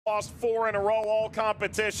Lost 4 in a row, all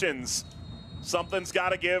competitions. Something's got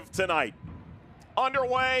to give tonight.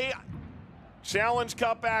 Underway, Challenge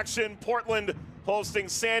Cup action. Portland hosting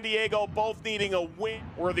San Diego, both needing a win.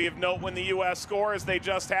 Worthy of note when the U.S. score, as they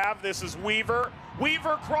just have. This is Weaver.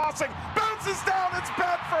 Weaver crossing, bounces down, it's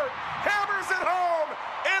Betfort. Hammers it home.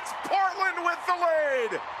 It's Portland with the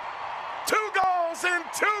lead. 2 goals in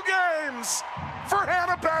 2 games for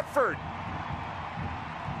Hannah Betfort.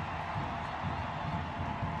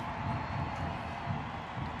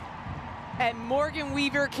 And Morgan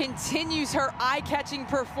Weaver continues her eye-catching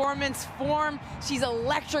performance form. She's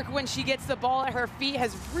electric when she gets the ball at her feet,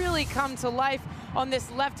 has really come to life on this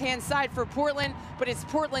left-hand side for Portland, but it's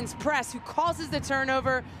Portland's press who causes the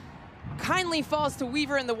turnover, kindly falls to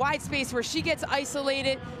Weaver in the wide space where she gets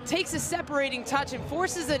isolated, takes a separating touch and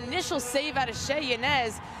forces an initial save out of Shea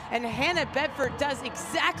Yanez, and Hannah Betfort does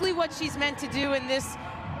exactly what she's meant to do in this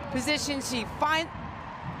position. She finds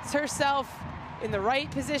herself in the right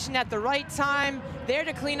position at the right time, there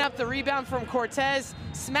to clean up the rebound from Cortez,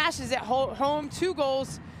 smashes it home. 2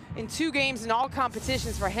 goals in 2 games in all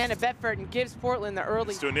competitions for Hannah Betfort and gives Portland the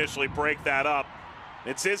early. To initially break that up,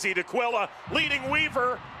 it's Izzy D'Aquila leading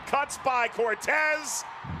Weaver, cuts by Cortez.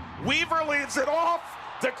 Weaver leaves it off,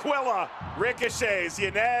 D'Aquila ricochets.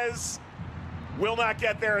 Yanez will not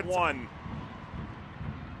get there at 1.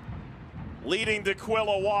 Leading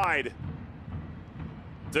D'Aquila wide.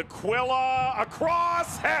 D'Aquila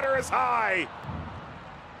across, header is high.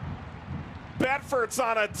 Betfort's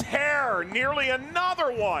on a tear, nearly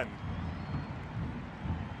another one.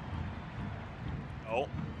 Oh,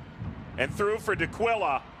 and through for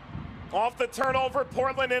D'Aquila. Off the turnover,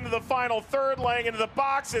 Portland into the final third, laying into the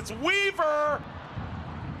box. It's Weaver.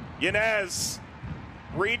 Yanez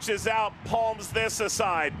reaches out, palms this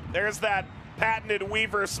aside. There's that patented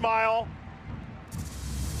Weaver smile.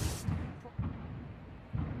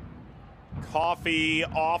 Coffee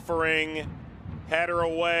offering, header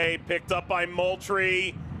away, picked up by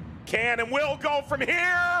Moultrie. Can and will go from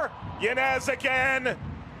here. Yanez again.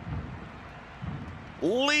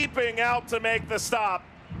 Leaping out to make the stop.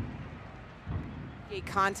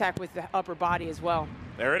 Contact with the upper body as well.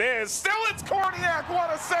 There it is. Still it's Korniak.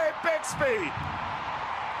 What a save, Bixby.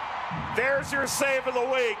 There's your save of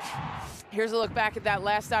the week. Here's a look back at that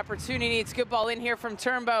last opportunity. It's good ball in here from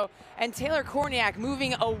Turnbow. And Taylor Korniak,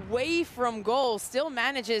 moving away from goal, still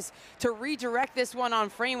manages to redirect this one on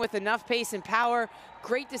frame with enough pace and power.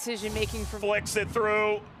 Great decision making from. Flicks it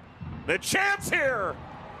through. The chance here.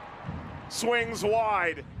 Swings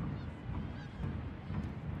wide.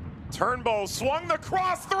 Turnbow swung the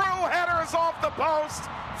cross through. Headers off the post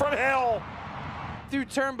from Hill. Through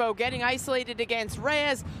Turnbow, getting isolated against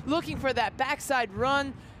Reyes, looking for that backside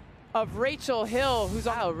run of Rachel Hill, who's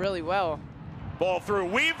on really well. Ball through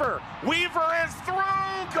Weaver. Weaver is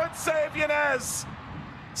through. Good save, Yanez.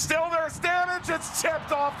 Still there's damage. It's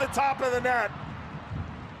chipped off the top of the net.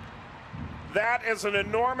 That is an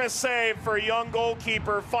enormous save for a young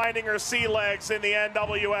goalkeeper finding her sea legs in the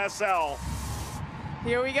NWSL.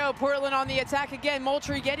 Here we go, Portland on the attack again.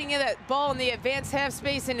 Moultrie getting in that ball in the advanced half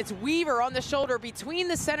space, and it's Weaver on the shoulder between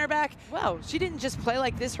the center back. Well, she didn't just play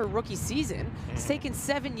like this her rookie season. It's taken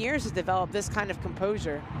 7 years to develop this kind of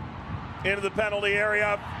composure. Into the penalty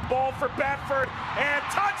area, ball for Betfort, and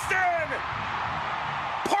touchdown!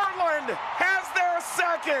 Portland has their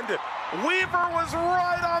second. Weaver was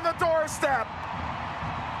right on the doorstep.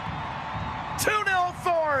 2-0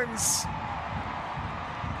 Thorns.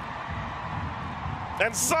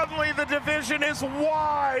 And suddenly the division is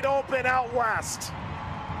wide open out west.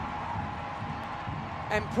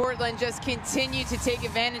 And Portland just continued to take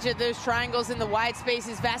advantage of those triangles in the wide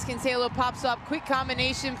spaces. Vasconcelo pops up, quick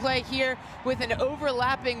combination play here with an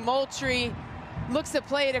overlapping Moultrie. Looks to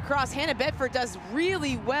play it across. Hannah Betfort does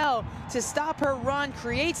really well to stop her run,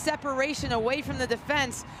 create separation away from the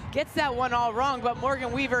defense, gets that one all wrong, but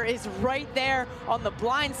Morgan Weaver is right there on the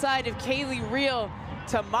blind side of Kaylee Reel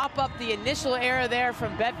to mop up the initial error there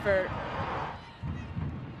from Betfort.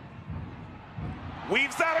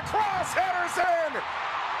 Weaves that across, headers in.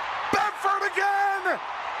 Betfort again.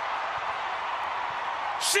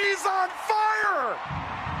 She's on fire.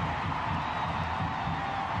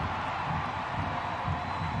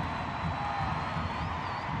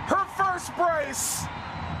 Her first brace.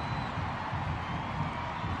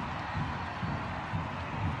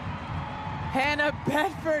 Hannah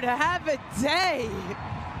Betfort, have a day.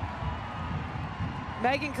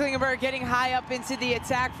 Megan Klingenberg getting high up into the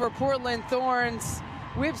attack for Portland Thorns.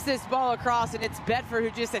 Whips this ball across, and it's Betfort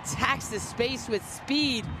who just attacks the space with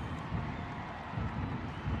speed.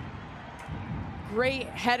 Great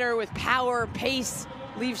header with power, pace,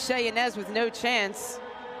 leaves Shea Yanez with no chance.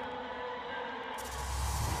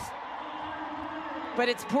 but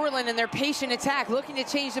it's Portland and their patient attack, looking to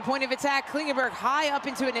change the point of attack. Klingenberg high up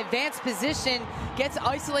into an advanced position, gets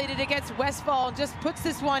isolated against Westfall and just puts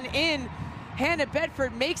this one in. Hannah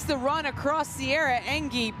Betfort makes the run across Sierra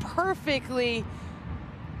Engie perfectly,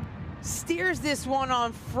 steers this one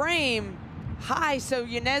on frame high, so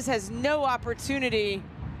Yanez has no opportunity.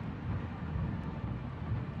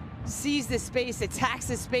 Sees the space, attacks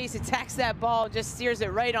that ball, just steers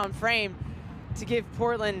it right on frame to give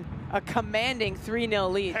Portland a commanding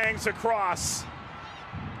 3-0 lead. Hangs across.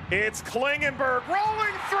 It's Klingenberg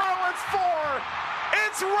rolling through. It's 4.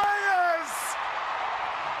 It's Reyes.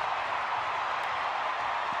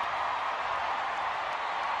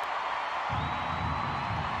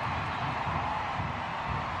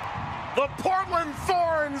 The Portland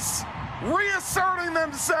Thorns reasserting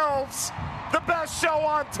themselves, the best show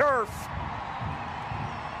on turf.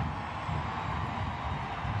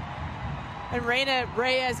 And Reina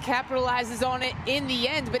Reyes capitalizes on it in the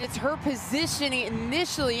end, but it's her positioning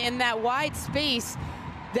initially in that wide space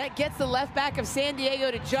that gets the left back of San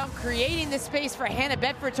Diego to jump, creating the space for Hannah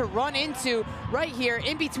Betfort to run into right here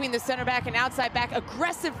in between the center back and outside back.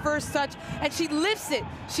 Aggressive first touch, and she lifts it.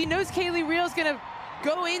 She knows Kaylee Reel's gonna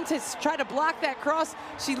go in to try to block that cross.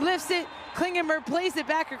 She lifts it. Klingenberg plays it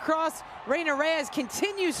back across. Reina Reyes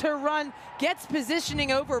continues her run, gets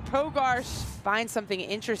positioning over Pogarsh, finds something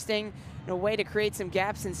interesting, and a way to create some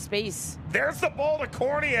gaps in space. There's the ball to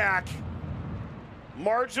Korniak.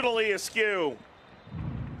 Marginally askew.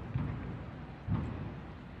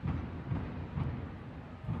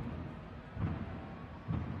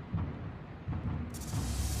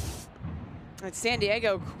 And San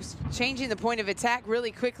Diego changing the point of attack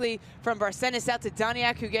really quickly from Barcenas out to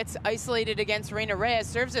Doniak, who gets isolated against Reina Reyes,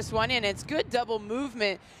 serves this one in. It's good double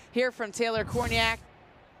movement here from Taylor Korniak.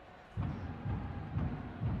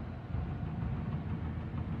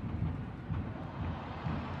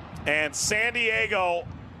 And San Diego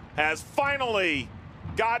has finally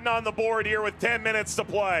gotten on the board here with 10 minutes to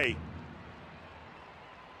play.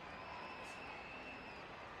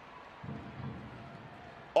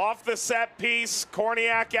 Off the set piece,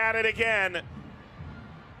 Korniak at it again.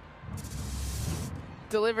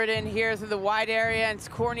 Delivered in here through the wide area, and it's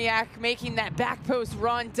Korniak making that back post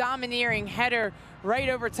run, domineering header right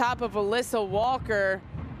over top of Alyssa Walker.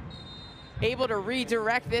 Able to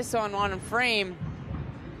redirect this on frame.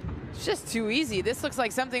 It's just too easy. This looks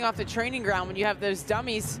like something off the training ground when you have those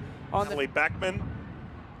dummies on the... Beckman.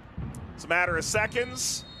 It's a matter of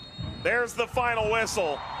seconds. There's the final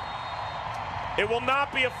whistle. It will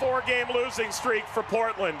not be a 4-game losing streak for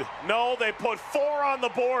Portland. No, they put 4 on the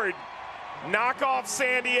board. Knock off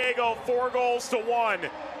San Diego 4-1.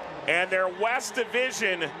 And their West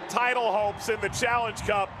Division title hopes in the Challenge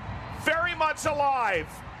Cup very much alive.